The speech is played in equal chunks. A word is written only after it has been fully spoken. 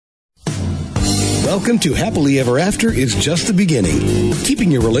Welcome to Happily Ever After is just the beginning.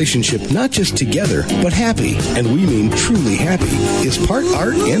 Keeping your relationship not just together, but happy, and we mean truly happy, is part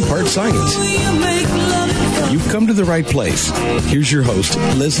art and part science. You've come to the right place. Here's your host,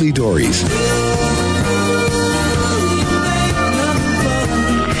 Leslie Dories.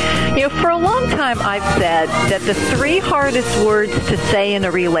 For a long time, I've said that the three hardest words to say in a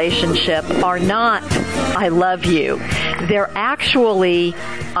relationship are not, I love you. They're actually,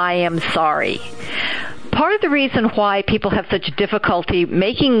 I am sorry. Part of the reason why people have such difficulty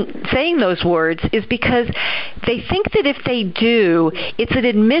saying those words is because they think that if they do, it's an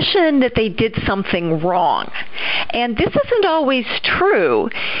admission that they did something wrong. And this isn't always true.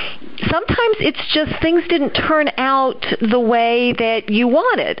 Sometimes it's just things didn't turn out the way that you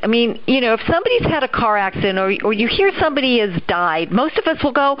wanted. I mean, if somebody's had a car accident or you hear somebody has died, most of us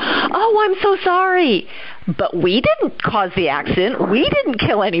will go, oh, I'm so sorry. But we didn't cause the accident. We didn't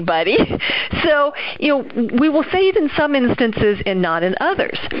kill anybody. So, we will say it in some instances and not in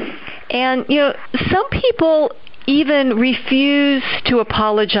others. And, some people even refuse to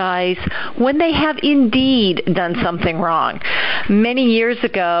apologize when they have indeed done something wrong. Many years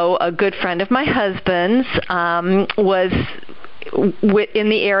ago, a good friend of my husband's was in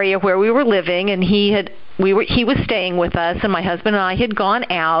the area where we were living, and he was staying with us, and my husband and I had gone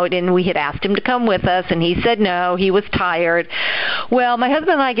out, and we had asked him to come with us, and he said no, he was tired. Well, my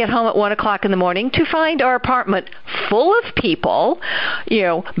husband and I get home at 1 o'clock in the morning to find our apartment full of people,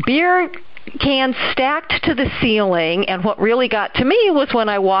 beer cans stacked to the ceiling, and what really got to me was when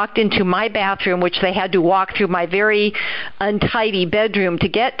I walked into my bathroom, which they had to walk through my very untidy bedroom to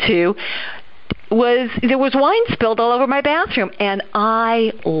get to, there was wine spilled all over my bathroom, and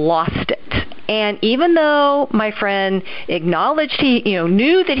I lost it. And even though my friend acknowledged he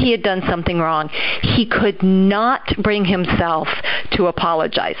knew that he had done something wrong, he could not bring himself to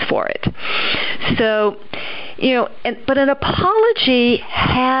apologize for it. So, but an apology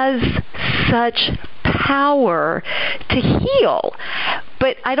has such power to heal.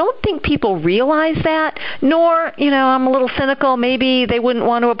 But I don't think people realize that, nor, I'm a little cynical, maybe they wouldn't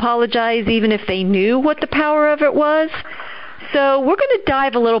want to apologize even if they knew what the power of it was. So we're going to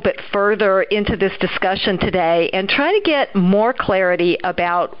dive a little bit further into this discussion today and try to get more clarity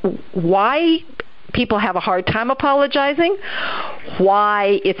about why people have a hard time apologizing,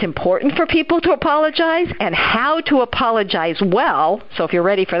 why it's important for people to apologize, and how to apologize well. So if you're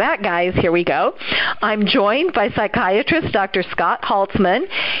ready for that, guys, here we go. I'm joined by psychiatrist Dr. Scott Haltzman.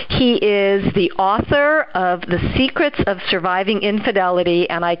 He is the author of The Secrets of Surviving Infidelity,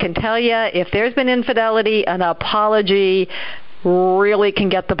 and I can tell you, if there's been infidelity, an apology really can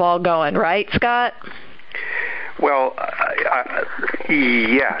get the ball going, right, Scott? Well,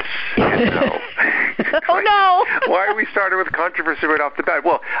 yes and no. Oh, no. Why are we starting with controversy right off the bat?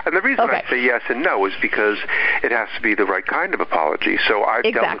 Well, and the reason I say yes and no is because it has to be the right kind of apology. So I've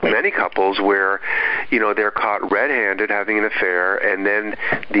dealt with many couples where, they're caught red-handed having an affair, and then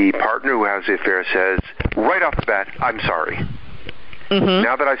the partner who has the affair says, right off the bat, I'm sorry. Mm-hmm.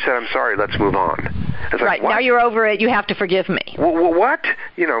 Now that I said I'm sorry, let's move on. It's right, now you're over it, you have to forgive me. What?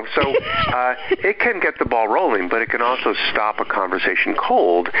 So it can get the ball rolling, but it can also stop a conversation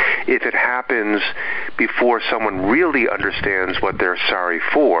cold if it happens before someone really understands what they're sorry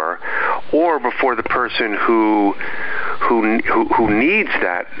for, or before the person who needs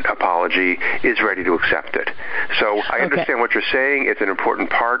that apology is ready to accept it. So I understand what you're saying. It's an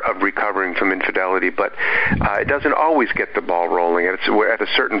important part of recovering from infidelity, but it doesn't always get the ball rolling. It's at a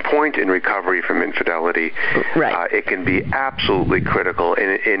certain point in recovery from infidelity, it can be absolutely critical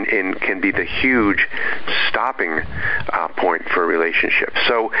and can be the huge stopping point for a relationship.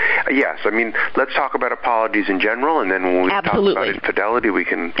 So, yes, let's talk about apologies in general, and then when we talk about infidelity, we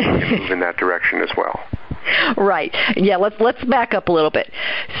can move in that direction as well. Right. Yeah, let's back up a little bit.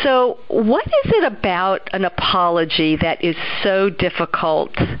 So what is it about an apology that is so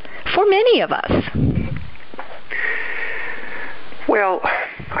difficult for many of us? Well,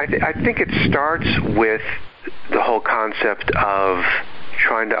 I think it starts with the whole concept of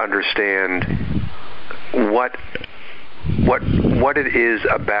trying to understand what it is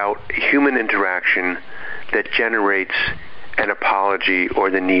about human interaction that generates an apology or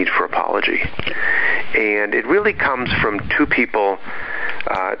the need for apology. And it really comes from two people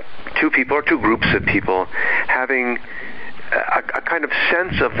or two groups of people having a kind of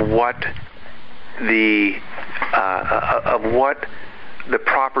sense of what the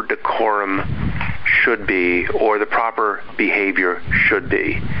proper decorum should be, or the proper behavior should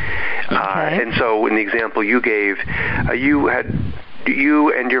be. And so in the example you gave, you had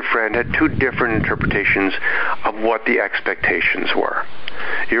you and your friend had two different interpretations of what the expectations were.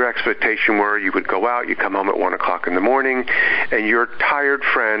 Your expectation were you would go out, you'd come home at 1 o'clock in the morning, and your tired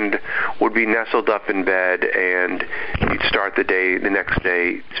friend would be nestled up in bed, and you'd start the next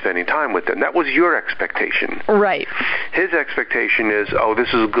day, spending time with them. That was your expectation. Right. His expectation is, oh,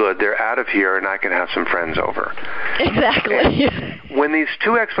 this is good. They're out of here, and I can have some friends over. Exactly. And when these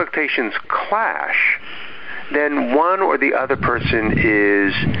two expectations clash, then one or the other person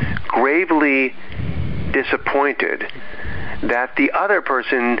is gravely disappointed that the other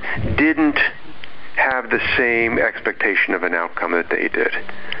person didn't have the same expectation of an outcome that they did.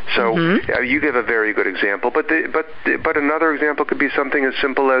 So you give a very good example, but another example could be something as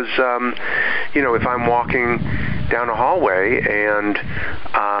simple as, if I'm walking down a hallway and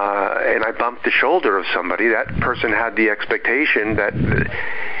I bump the shoulder of somebody, that person had the expectation that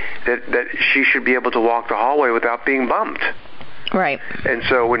she should be able to walk the hallway without being bumped. Right. And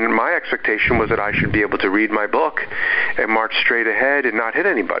so when my expectation was that I should be able to read my book and march straight ahead and not hit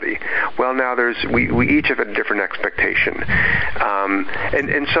anybody. Well, now we each have a different expectation.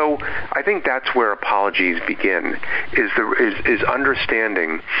 And so I think that's where apologies begin, is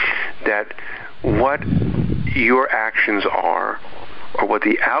understanding that what your actions are, or what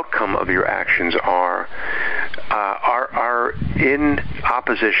the outcome of your actions are in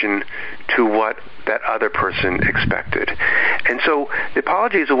opposition to what that other person expected. And so the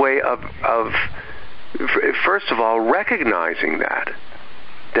apology is a way of first of all, recognizing that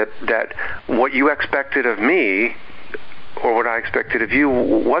what you expected of me or what I expected of you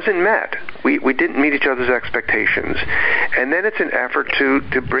wasn't met. We didn't meet each other's expectations. And then it's an effort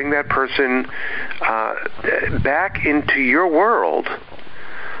to bring that person back into your world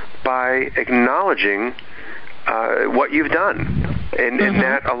by acknowledging what you've done. And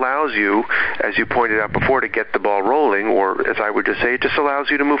that allows you, as you pointed out before, to get the ball rolling, or as I would just say, it just allows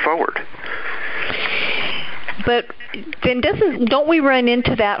you to move forward. But then don't we run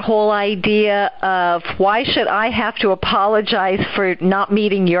into that whole idea of why should I have to apologize for not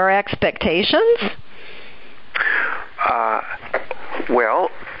meeting your expectations? Well,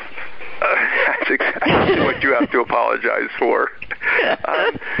 that's exactly what you have to apologize for.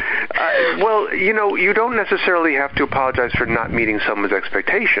 Well, you don't necessarily have to apologize for not meeting someone's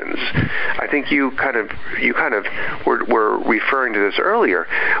expectations. I think you kind of were referring to this earlier.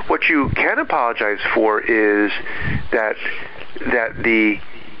 What you can apologize for is that the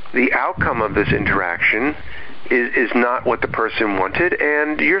outcome of this interaction is not what the person wanted,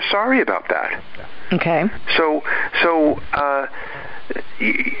 and you're sorry about that. Okay. So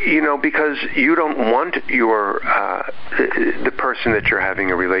because you don't want the person that you're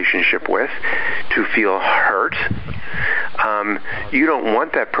having a relationship with to feel hurt. You don't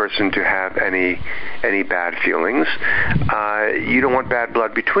want that person to have any bad feelings. You don't want bad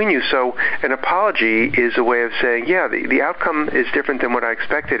blood between you. So an apology is a way of saying, yeah, the outcome is different than what I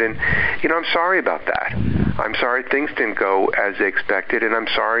expected, and I'm sorry about that. I'm sorry things didn't go as they expected, and I'm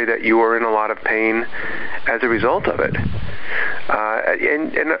sorry that you were in a lot of pain as a result of it.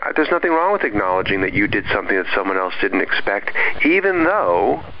 And there's nothing wrong with acknowledging that you did something that someone else didn't expect, even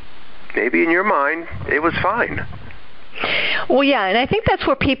though maybe in your mind it was fine. Well, yeah, and I think that's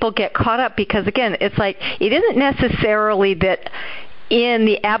where people get caught up because, again, it's like it isn't necessarily that in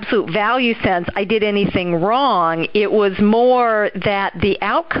the absolute value sense I did anything wrong. It was more that the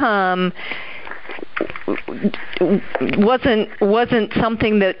outcome wasn't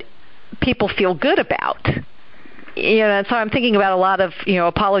something that people feel good about. So I'm thinking about a lot of,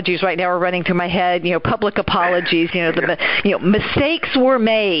 apologies right now are running through my head, public apologies, mistakes were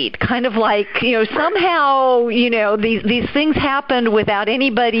made, kind of like, somehow, these things happened without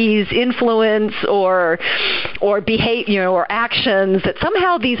anybody's influence or behavior, or actions, that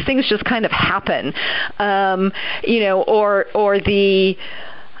somehow these things just kind of happen, or the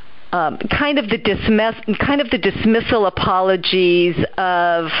kind of the dismissal apologies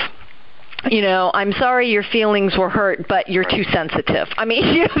of, I'm sorry your feelings were hurt, but you're too sensitive. I mean,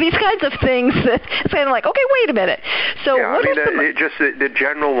 these kinds of things that it's kind of like, okay, wait a minute. So yeah, just the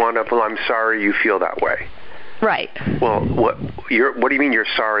general one of, well, I'm sorry you feel that way. Right. Well, what do you mean you're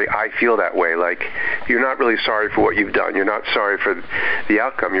sorry I feel that way? Like, you're not really sorry for what you've done. You're not sorry for the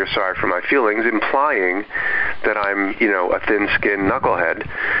outcome. You're sorry for my feelings, implying that I'm, a thin-skinned knucklehead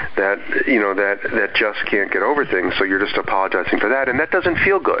that just can't get over things. So you're just apologizing for that, and that doesn't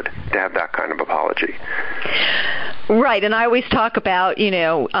feel good to have that kind of apology. Right, and I always talk about,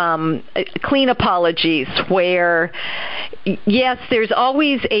 clean apologies where, yes, there's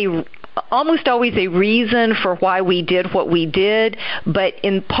always almost always a reason for why we did what we did, but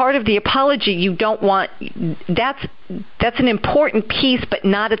in part of the apology, you don't want that's an important piece, but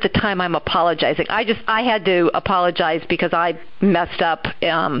not at the time I'm apologizing. I had to apologize because I messed up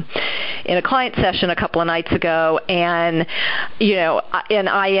in a client session a couple of nights ago, and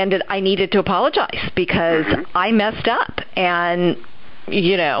I needed to apologize because I messed up, and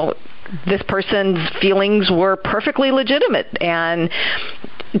this person's feelings were perfectly legitimate, and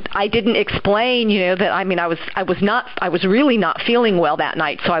I didn't explain, that I was really not feeling well that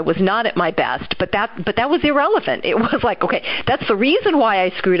night, so I was not at my best. But that was irrelevant. It was like, okay, that's the reason why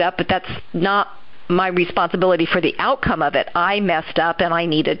I screwed up, but that's not my responsibility for the outcome of it. I messed up, and I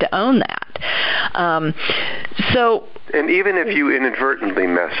needed to own that. And even if you inadvertently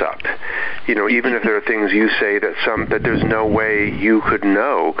mess up, even if there are things you say that there's no way you could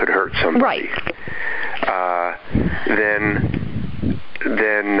know could hurt somebody, right?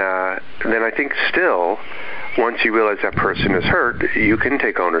 Then I think still, once you realize that person is hurt, you can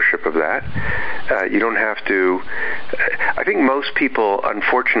take ownership of that. You don't have to. I think most people,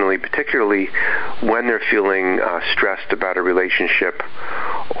 unfortunately, particularly when they're feeling stressed about a relationship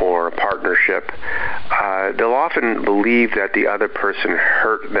or a partnership, they'll often believe that the other person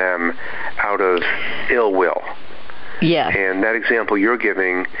hurt them out of ill will. Yeah. And that example you're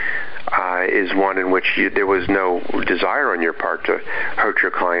giving is one in which there was no desire on your part to hurt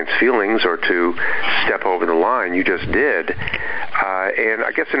your client's feelings or to step over the line. You just did. And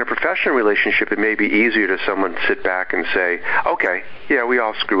I guess in a professional relationship, it may be easier to someone to sit back and say, okay, yeah, we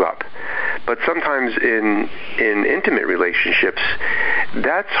all screw up. But sometimes in intimate relationships,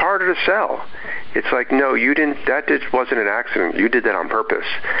 that's harder to sell. It's like, no, you didn't. That just wasn't an accident. You did that on purpose.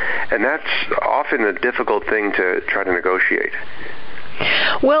 And that's often a difficult thing to try to negotiate.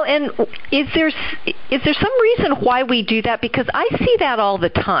 Well, and is there some reason why we do that? Because I see that all the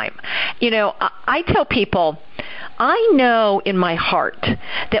time. I tell people, I know in my heart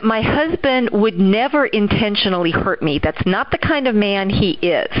that my husband would never intentionally hurt me. That's not the kind of man he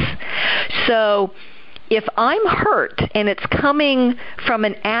is. So if I'm hurt and it's coming from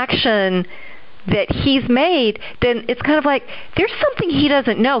an action that he's made, then it's kind of like there's something he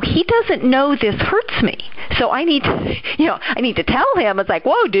doesn't know. He doesn't know this hurts me. So I need to tell him. It's like,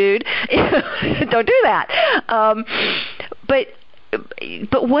 whoa, dude, don't do that. But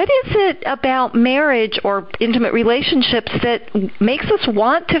what is it about marriage or intimate relationships that makes us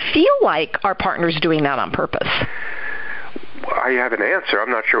want to feel like our partner's doing that on purpose? I have an answer.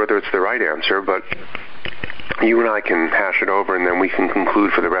 I'm not sure whether it's the right answer, but you and I can hash it over, and then we can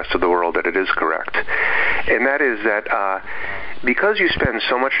conclude for the rest of the world that it is correct. And that is that because you spend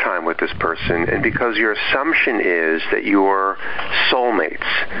so much time with this person, and because your assumption is that you're soulmates,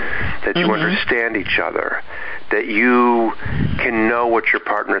 that you understand each other, that you can know what your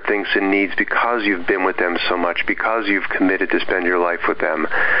partner thinks and needs because you've been with them so much, because you've committed to spend your life with them.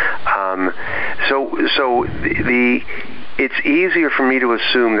 It's easier for me to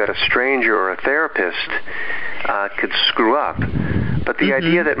assume that a stranger or a therapist could screw up. But the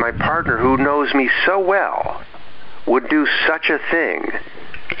idea that my partner, who knows me so well, would do such a thing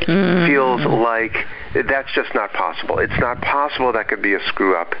feels like that's just not possible. It's not possible that could be a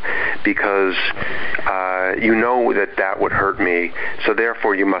screw-up because you know that would hurt me, so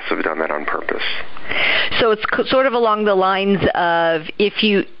therefore you must have done that on purpose. So it's sort of along the lines of if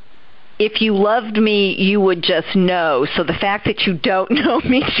you loved me, you would just know. So the fact that you don't know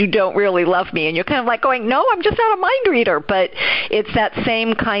means you don't really love me. And you're kind of like going, no, I'm just not a mind reader. But it's that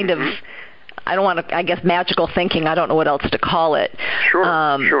same kind of, I don't want to, I guess, magical thinking. I don't know what else to call it.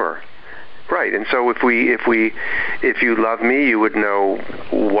 Sure. Right. And so if you love me, you would know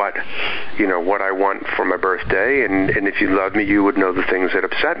what I want for my birthday, and if you love me, you would know the things that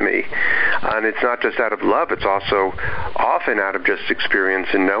upset me. And it's not just out of love, it's also often out of just experience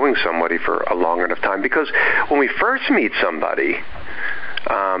in knowing somebody for a long enough time. Because when we first meet somebody,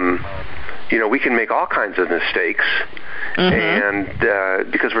 we can make all kinds of mistakes, and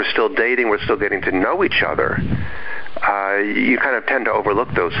because we're still dating, we're still getting to know each other, you kind of tend to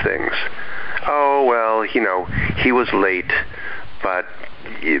overlook those things. Oh, well, he was late, but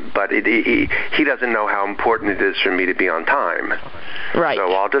he doesn't know how important it is for me to be on time. Right.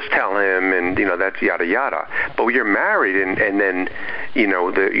 So I'll just tell him, and that's yada yada. But when you're married, and then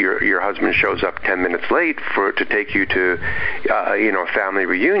your husband shows up 10 minutes late to take you to a family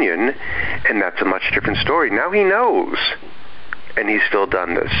reunion, and that's a much different story. Now he knows, and he's still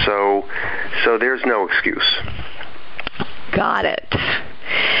done this. So there's no excuse. Got it.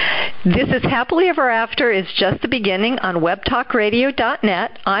 This is Happily Ever After is just the beginning on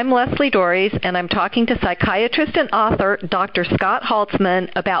webtalkradio.net. I'm Leslie Dories, and I'm talking to psychiatrist and author Dr. Scott Haltzman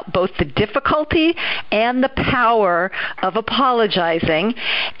about both the difficulty and the power of apologizing.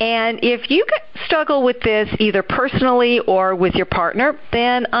 And if you struggle with this either personally or with your partner,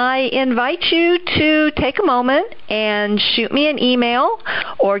 then I invite you to take a moment and shoot me an email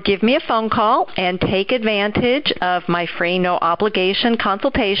or give me a phone call and take advantage of my free no-obligation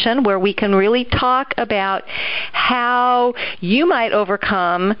consultation where we can really talk about how you might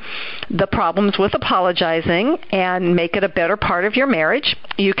overcome the problems with apologizing and make it a better part of your marriage.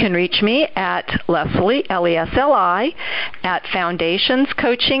 You can reach me at Leslie, Lesli, at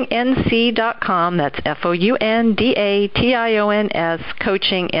foundationscoachingnc.com. That's FOUNDATIONS,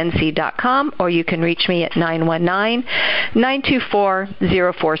 coachingnc.com, or you can reach me at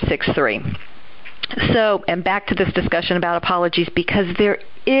 919-924-0463. So, and back to this discussion about apologies, because there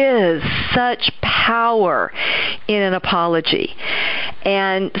is such power in an apology.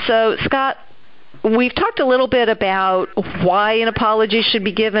 And so, Scott, we've talked a little bit about why an apology should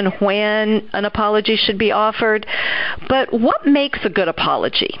be given, when an apology should be offered, but what makes a good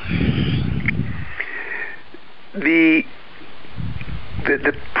apology? The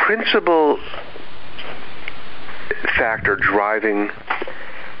principal factor driving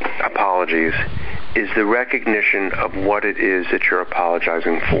apologies is the recognition of what it is that you're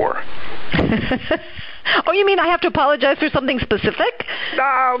apologizing for. Oh, you mean I have to apologize for something specific?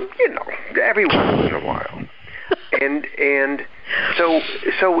 Every once in a while. And so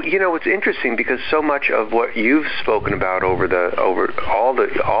it's interesting because so much of what you've spoken about over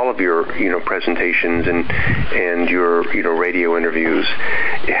all of your presentations and your radio interviews,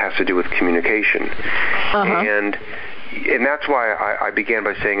 it has to do with communication. Uh-huh. And that's why I began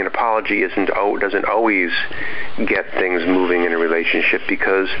by saying an apology doesn't always get things moving in a relationship,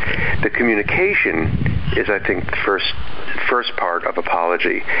 because the communication is, I think, the first part of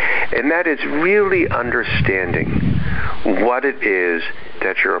apology. And that is really understanding what it is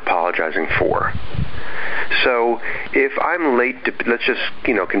that you're apologizing for. So if I'm late let's just,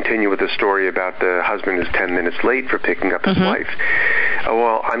 continue with the story about the husband who's 10 minutes late for picking up his wife. Oh,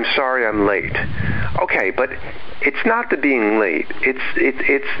 well, I'm sorry I'm late. Okay, but it's not the being late.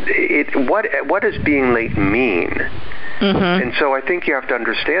 What does being late mean? Mm-hmm. And so I think you have to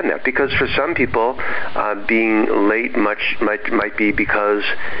understand that, because for some people, being late might be because,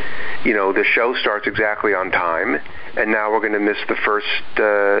 the show starts exactly on time, and now we're going to miss the first,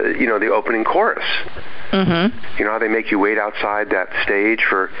 the opening chorus. Mm-hmm. You know how they make you wait outside that stage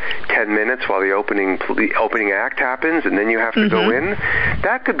for 10 minutes while the opening act happens, and then you have to go in?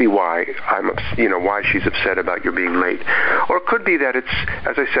 That could be why why she's upset about your being late. Or it could be that it's,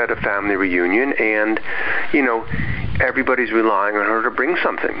 as I said, a family reunion, and, everybody's relying on her to bring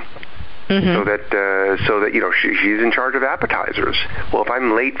something. Mm-hmm. So that she's in charge of appetizers. Well, if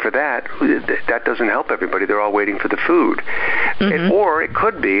I'm late for that doesn't help everybody. They're all waiting for the food. Mm-hmm. Or it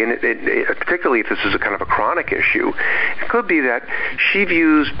could be, and particularly if this is a kind of a chronic issue, it could be that she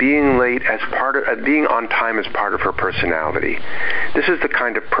views being late as part of being on time as part of her personality. This is the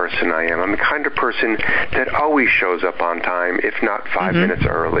kind of person I am. I'm the kind of person that always shows up on time, if not 5 minutes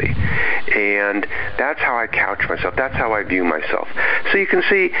early. And that's how I couch myself. That's how I view myself. So you can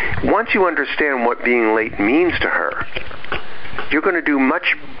see, once you understand what being late means to her, you're going to do a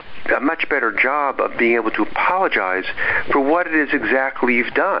much better job of being able to apologize for what it is exactly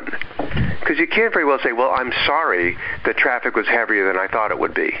you've done. Because you can't very well say, well, I'm sorry that traffic was heavier than I thought it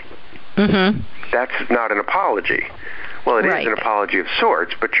would be. Mm-hmm. That's not an apology. Well, it is an apology of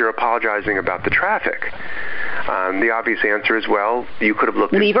sorts, but you're apologizing about the traffic. The obvious answer is, well, you could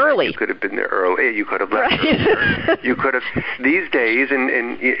have leave early. You could have been there early. You could have left earlier. You could have. These days, in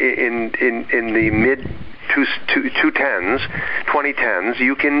the mid 2010s,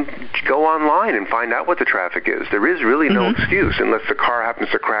 you can go online and find out what the traffic is. There is really no excuse unless the car happens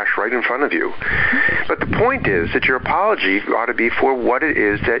to crash right in front of you. But the point is that your apology ought to be for what it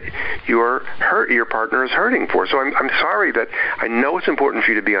is that your partner is hurting for. So I'm sorry that I know it's important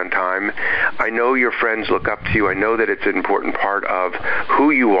for you to be on time. I know your friends look up to you. I know that it's an important part of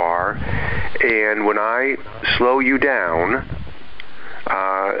who you are. And when I slow you down,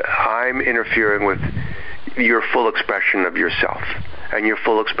 I'm interfering with your full expression of yourself and your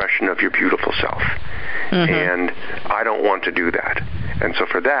full expression of your beautiful self. Mm-hmm. And I don't want to do that. And so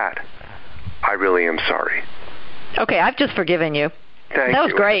for that, I really am sorry. Okay, I've just forgiven you. Thank you. That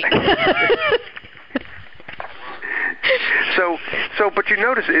was great. But you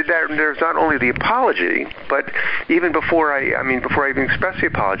notice that there's not only the apology, but even before I even express the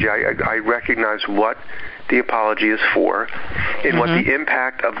apology, I recognize what the apology is for and what the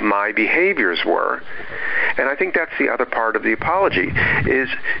impact of my behaviors were. And I think that's the other part of the apology, is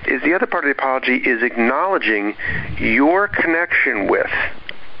the other part of the apology is acknowledging your connection with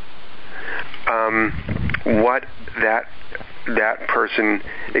what that person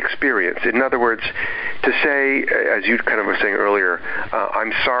experienced. In other words, to say, as you kind of were saying earlier,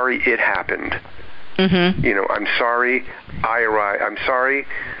 I'm sorry it happened. Mm-hmm. You know, I'm sorry I'm sorry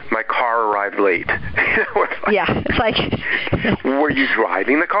my car arrived late. It's like were you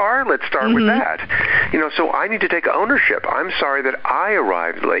driving the car? Let's start with that. You know, so I need to take ownership. I'm sorry that I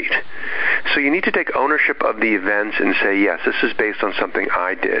arrived late. So you need to take ownership of the events and say, yes, this is based on something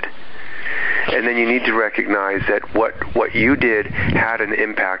I did. And then you need to recognize that what you did had an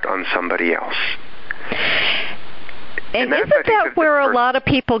impact on somebody else. And isn't that where a lot of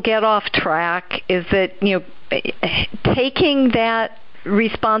people get off track, is that, you know, taking that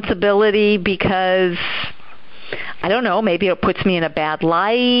responsibility because, I don't know, maybe it puts me in a bad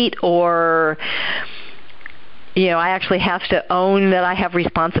light, or, you know, I actually have to own that I have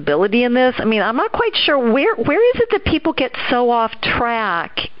responsibility in this. I mean, I'm not quite sure where is it that people get so off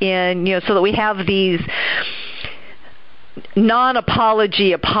track in, you know, so that we have these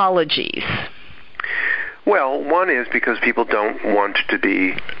non-apology apologies. Well, one is because people don't want to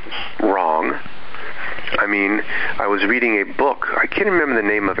be wrong. I mean, I was reading a book. I can't remember the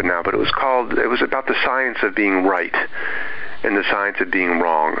name of it now, but it was about the science of being right and the science of being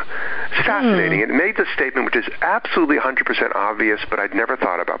wrong. It's fascinating. It made the statement, which is absolutely 100% obvious, but I'd never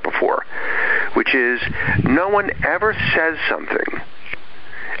thought about before, which is no one ever says something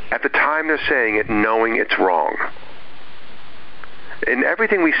at the time they're saying it knowing it's wrong. And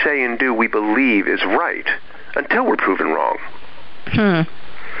everything we say and do we believe is right until we're proven wrong.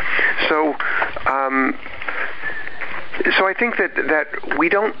 So I think that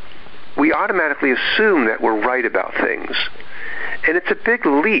we automatically assume that we're right about things. And it's a big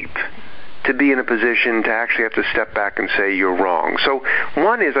leap to be in a position to actually have to step back and say you're wrong. So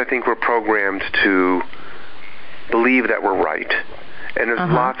one is, I think we're programmed to believe that we're right. And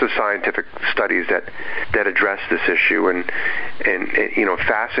there's lots of scientific studies that address this issue, and you know,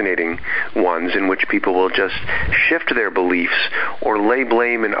 fascinating ones in which people will just shift their beliefs or lay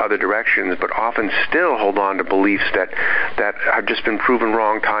blame in other directions, but often still hold on to beliefs that have just been proven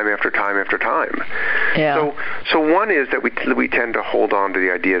wrong time after time after time. Yeah. So one is that we tend to hold on to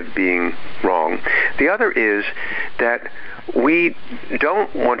the idea of being wrong. The other is that we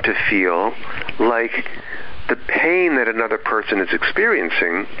don't want to feel like the pain that another person is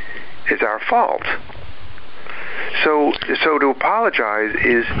experiencing is our fault. So to apologize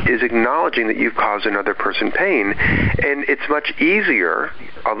is acknowledging that you've caused another person pain, and it's much easier,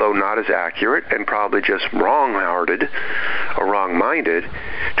 although not as accurate and probably just wrong-hearted or wrong-minded,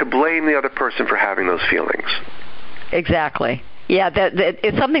 to blame the other person for having those feelings. Exactly. Yeah, that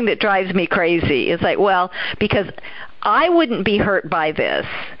it's something that drives me crazy. It's like, well, because I wouldn't be hurt by this.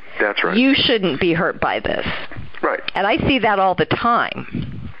 That's right. You shouldn't be hurt by this. Right. And I see that all the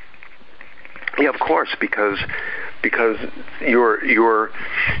time. Yeah, of course, because you're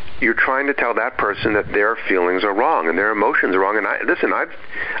trying to tell that person that their feelings are wrong and their emotions are wrong. And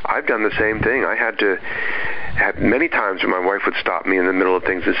I've done the same thing. I had to have many times when my wife would stop me in the middle of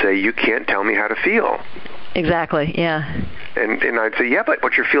things and say, "You can't tell me how to feel." Exactly. Yeah. And I'd say, "Yeah, but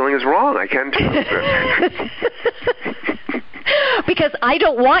what you're feeling is wrong. I can't tell." Because I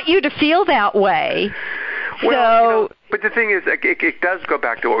don't want you to feel that way. Well, you know, but the thing is, it does go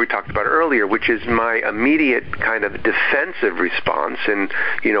back to what we talked about earlier, which is my immediate kind of defensive response. And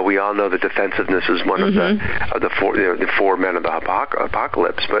you know, we all know that defensiveness is one of the four men of the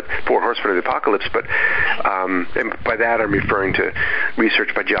apocalypse, but four horsemen of the apocalypse. But and by that I'm referring to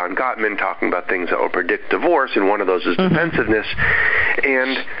research by John Gottman talking about things that will predict divorce, and one of those is defensiveness.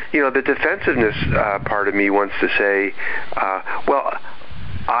 And you know, the defensiveness part of me wants to say, well,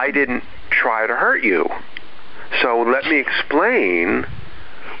 I didn't try to hurt you. So let me explain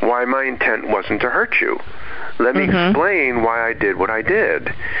why my intent wasn't to hurt you. Let me explain why I did what I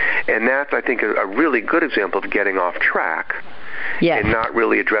did. And that's, I think, a really good example of getting off track. Yes. And not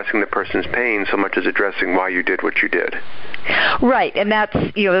really addressing the person's pain so much as addressing why you did what you did. Right, and that's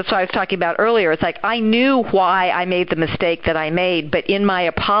what I was talking about earlier. It's like I knew why I made the mistake that I made, but in my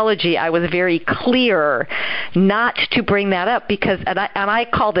apology I was very clear not to bring that up because, and I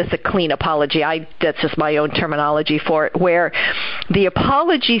call this a clean apology. That's just my own terminology for it, where the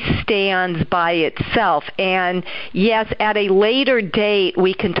apology stands by itself and And yes, at a later date,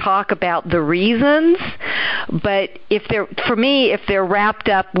 we can talk about the reasons, but for me, if they're wrapped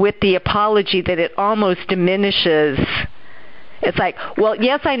up with the apology, that it almost diminishes. It's like, well,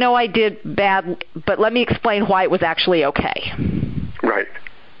 yes, I know I did bad, but let me explain why it was actually okay. Right.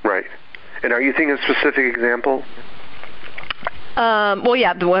 And are you thinking a specific example? Well,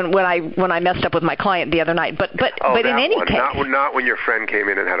 yeah, when I messed up with my client the other night, but in any case, not when your friend came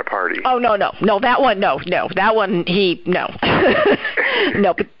in and had a party. Oh no, that one, no, that one no,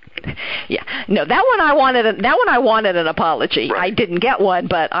 but yeah, no, that one I wanted an apology. Right. I didn't get one,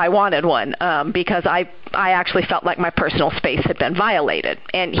 but I wanted one because I actually felt like my personal space had been violated,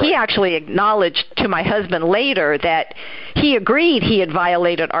 and he actually acknowledged to my husband later that he agreed he had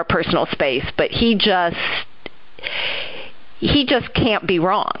violated our personal space, but he just can't be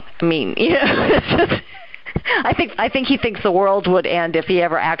wrong. I mean, it's just, I think he thinks the world would end if he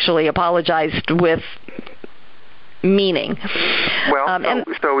ever actually apologized with meaning. Well,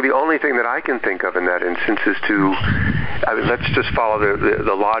 so the only thing that I can think of in that instance is let's just follow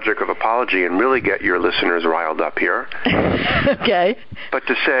the logic of apology and really get your listeners riled up here. Okay. But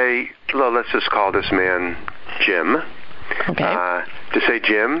to say, well, let's just call this man Jim. Okay. To say,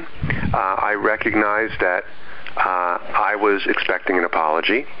 Jim, I recognize that I was expecting an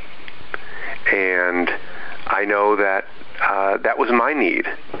apology, and I know that that was my need.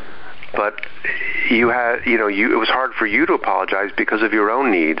 But it was hard for you to apologize because of your own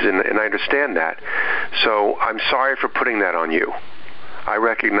needs, and I understand that. So I'm sorry for putting that on you. I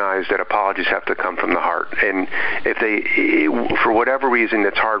recognize that apologies have to come from the heart, and if for whatever reason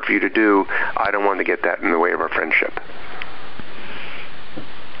it's hard for you to do, I don't want to get that in the way of our friendship.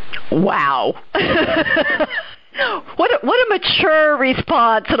 Wow. What a mature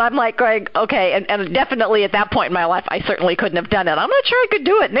response. And I'm like going, okay, and definitely at that point in my life, I certainly couldn't have done it. I'm not sure I could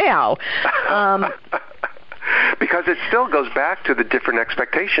do it now. Because it still goes back to the different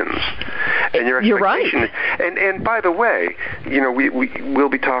expectations. And your expectation. You're right. And by the way, we'll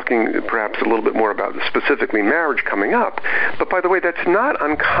be talking perhaps a little bit more about specifically marriage coming up. But by the way, that's not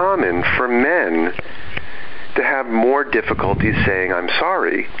uncommon for men to have more difficulty saying I'm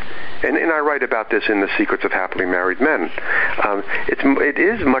sorry. And I write about this in The Secrets of Happily Married Men. It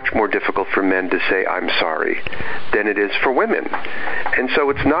is much more difficult for men to say I'm sorry than it is for women. And so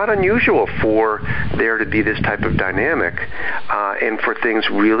it's not unusual for there to be this type of dynamic and for things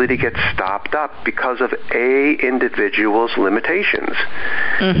really to get stopped up because of a individual's limitations.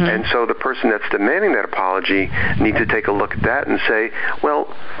 Mm-hmm. And so the person that's demanding that apology needs to take a look at that and say,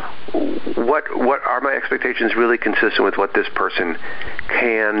 well, what are my expectations really consistent with what this person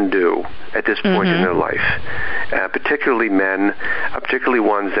can do at this point in their life? Particularly men, particularly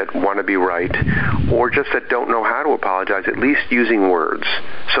ones that want to be right, or just that don't know how to apologize, at least using words.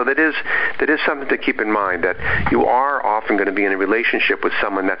 So that is something to keep in mind, that you are often going to be in a relationship with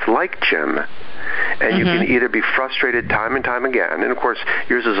someone that's like Jim, and you can either be frustrated time and time again, and of course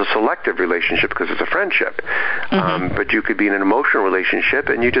yours is a selective relationship because it's a friendship, but you could be in an emotional relationship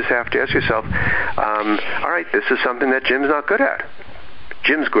and you just have to ask yourself, all right, this is something that Jim's not good at.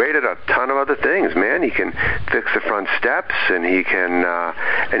 Jim's great at a ton of other things, man. He can fix the front steps, and he can,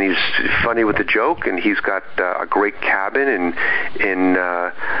 and he's funny with the joke, and he's got a great cabin in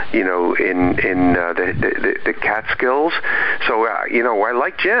the Catskills. So I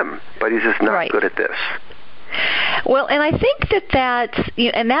like Jim, but he's just not good at this. Well, and I think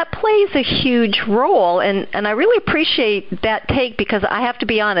that plays a huge role, and I really appreciate that take, because I have to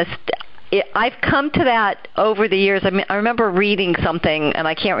be honest, I've come to that over the years. I remember reading something, and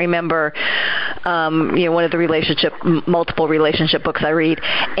I can't remember, one of the multiple relationship books I read,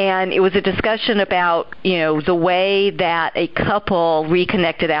 and it was a discussion about, the way that a couple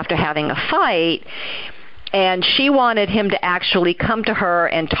reconnected after having a fight. And she wanted him to actually come to her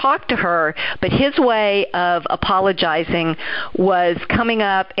and talk to her, but his way of apologizing was coming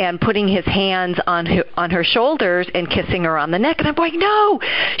up and putting his hands on her shoulders and kissing her on the neck. And I'm going, no,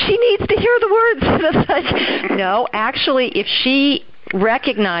 she needs to hear the words. And it's like, no, actually, if she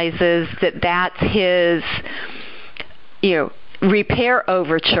recognizes that that's his, repair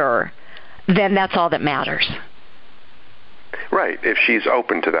overture, then that's all that matters. Right, if she's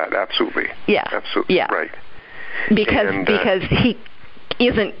open to that, absolutely. Yeah. Absolutely. Yeah. Right. Because he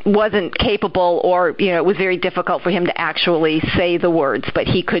wasn't capable, or it was very difficult for him to actually say the words, but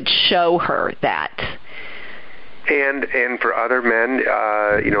he could show her that. And for other men,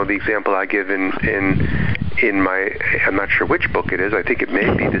 the example I give in my, I'm not sure which book it is, I think it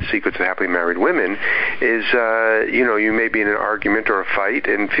may be The Secrets of Happily Married Women, is, you may be in an argument or a fight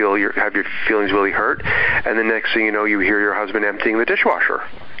and have your feelings really hurt, and the next thing you know, you hear your husband emptying the dishwasher.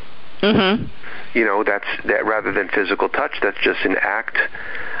 Mm-hmm. that's that rather than physical touch, that's just an act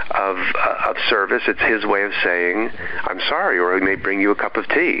of service. It's his way of saying, I'm sorry, or he may bring you a cup of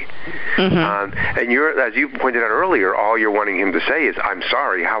tea. And as you pointed out earlier, all you're wanting him to say is, I'm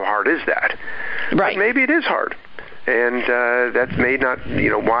sorry, how hard is that? Right. But maybe it is hard. And that may not,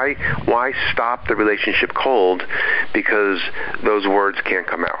 why stop the relationship cold because those words can't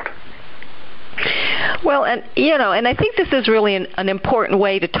come out? Well, and I think this is really an important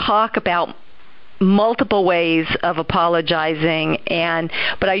way to talk about multiple ways of apologizing,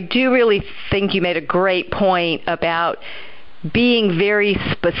 but I do really think you made a great point about being very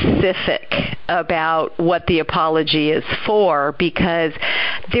specific about what the apology is for, because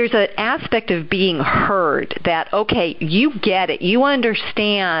there's an aspect of being heard that, okay, you get it. You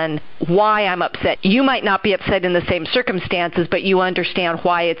understand why I'm upset. You might not be upset in the same circumstances, but you understand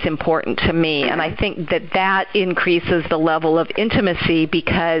why it's important to me. And I think that increases the level of intimacy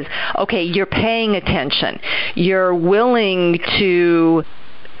because, okay, you're paying attention. You're willing to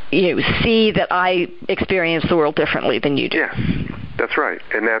see that I experience the world differently than you do. Yes, that's right.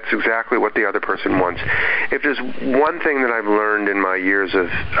 And that's exactly what the other person wants. If there's one thing that I've learned in my years of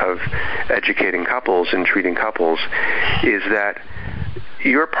educating couples and treating couples is that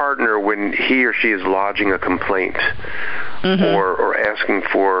your partner, when he or she is lodging a complaint or asking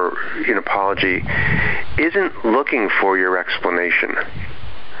for an apology, isn't looking for your explanation.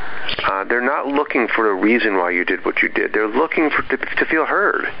 They're not looking for a reason why you did what you did. They're looking to feel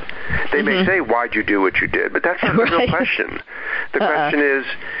heard. They may say, why'd you do what you did? But that's not the real question. The question is,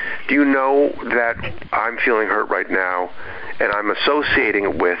 do you know that I'm feeling hurt right now and I'm associating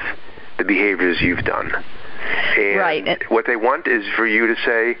it with the behaviors you've done? And what they want is for you to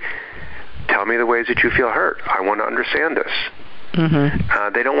say, tell me the ways that you feel hurt. I want to understand this.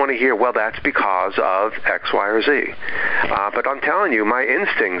 They don't want to hear, well, that's because of X, Y, or Z. But I'm telling you, my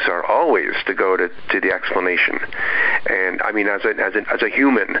instincts are always to go to the explanation. And I mean, as a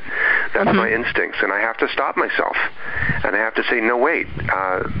human, that's my instincts. And I have to stop myself. And I have to say, no, wait,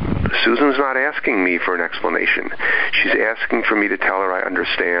 Susan's not asking me for an explanation. She's asking for me to tell her I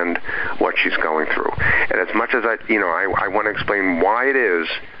understand what she's going through. And as much as I want to explain why it is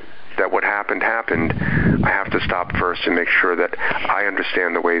that what happened, I have to stop first and make sure that I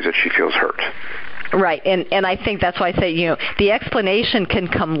understand the ways that she feels hurt. Right, and I think that's why I say, the explanation can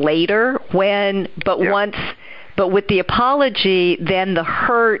come later but with the apology, then the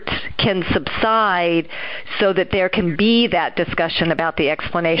hurt can subside so that there can be that discussion about the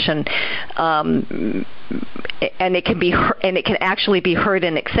explanation, and it can actually be heard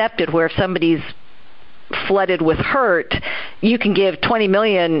and accepted, where if somebody's flooded with hurt, you can give 20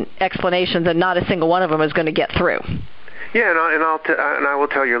 million explanations and not a single one of them is going to get through. Yeah, and I will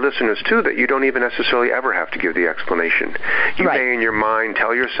tell your listeners, too, that you don't even necessarily ever have to give the explanation. You may in your mind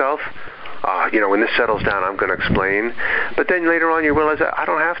tell yourself, when this settles down, I'm going to explain. But then later on you realize I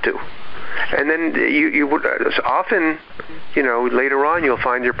don't have to. And then you would often, later on you'll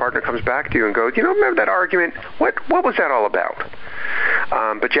find your partner comes back to you and goes, remember that argument? What was that all about?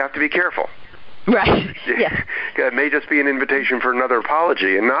 But you have to be careful. Right. Yeah. It may just be an invitation for another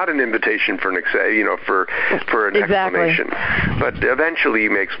apology, and not an invitation for an for an explanation. But eventually you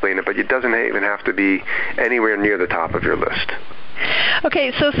may explain it, but it doesn't even have to be anywhere near the top of your list.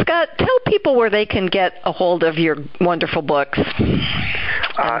 Okay, so Scott, tell people where they can get a hold of your wonderful books and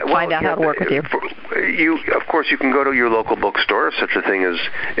find out how to work with you. Of course, you can go to your local bookstore if such a thing is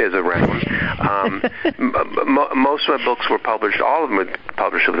around. Most of my books were published, all of them were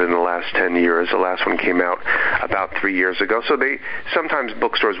published within the last 10 years. The last one came out about 3 years ago, so sometimes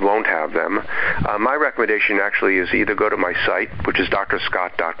bookstores won't have them. My recommendation actually is either go to my site, which is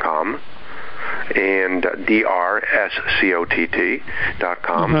drscott.com, and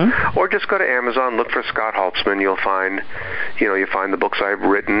DRSCOTT.com, or just go to Amazon, look for Scott Halpsman. You'll find the books I've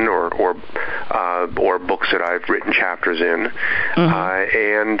written or books that I've written chapters in.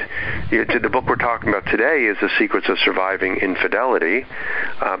 And the book we're talking about today is The Secrets of Surviving Infidelity.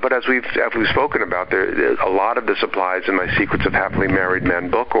 But as we've spoken about, a lot of this applies in my Secrets of Happily Married Men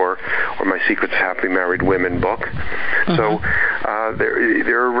book or my Secrets of Happily Married Women book. So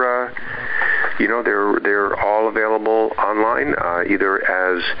they're all available online, either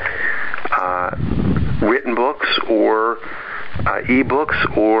as written books or e-books,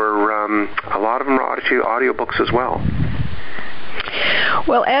 or a lot of them are audio books as well.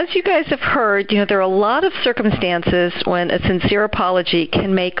 Well, as you guys have heard, there are a lot of circumstances when a sincere apology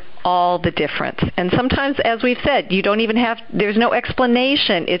can make all the difference. And sometimes, as we've said, there's no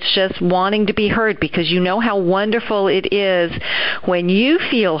explanation. It's just wanting to be heard, because you know how wonderful it is when you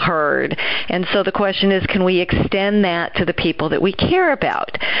feel heard. And so the question is, can we extend that to the people that we care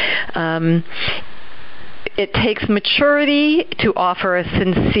about? It takes maturity to offer a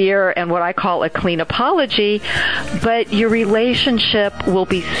sincere and what I call a clean apology, but your relationship will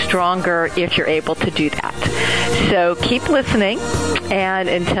be stronger if you're able to do that. So keep listening, and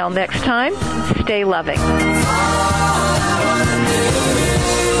until next time, stay loving.